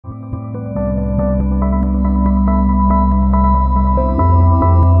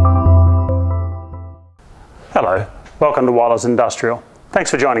Hello, welcome to Waller's Industrial.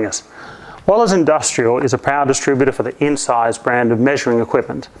 Thanks for joining us. Waller's Industrial is a proud distributor for the INSIZE brand of measuring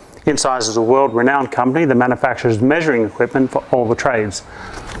equipment. INSIZE is a world-renowned company that manufactures measuring equipment for all the trades.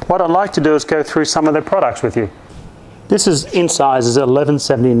 What I'd like to do is go through some of their products with you. This is INSIZE's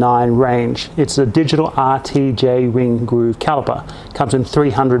 1179 range. It's a digital RTJ ring groove caliper. Comes in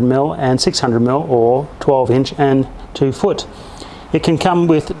 300mm and 600mm or 12-inch and 2-foot. It can come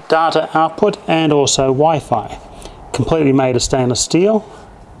with data output and also Wi-Fi. Completely made of stainless steel.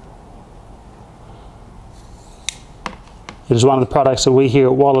 It is one of the products that we here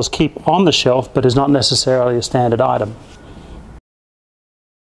at Waller's keep on the shelf, but is not necessarily a standard item.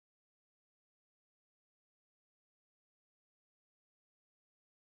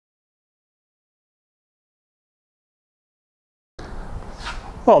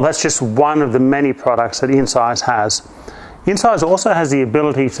 Well, that's just one of the many products that INSIZE has. INSIZE also has the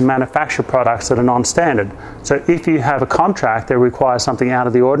ability to manufacture products that are non-standard. So if you have a contract that requires something out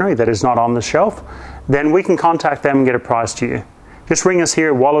of the ordinary that is not on the shelf, then we can contact them and get a price to you. Just ring us here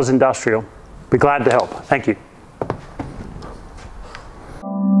at Waller's Industrial. We're glad to help. Thank you.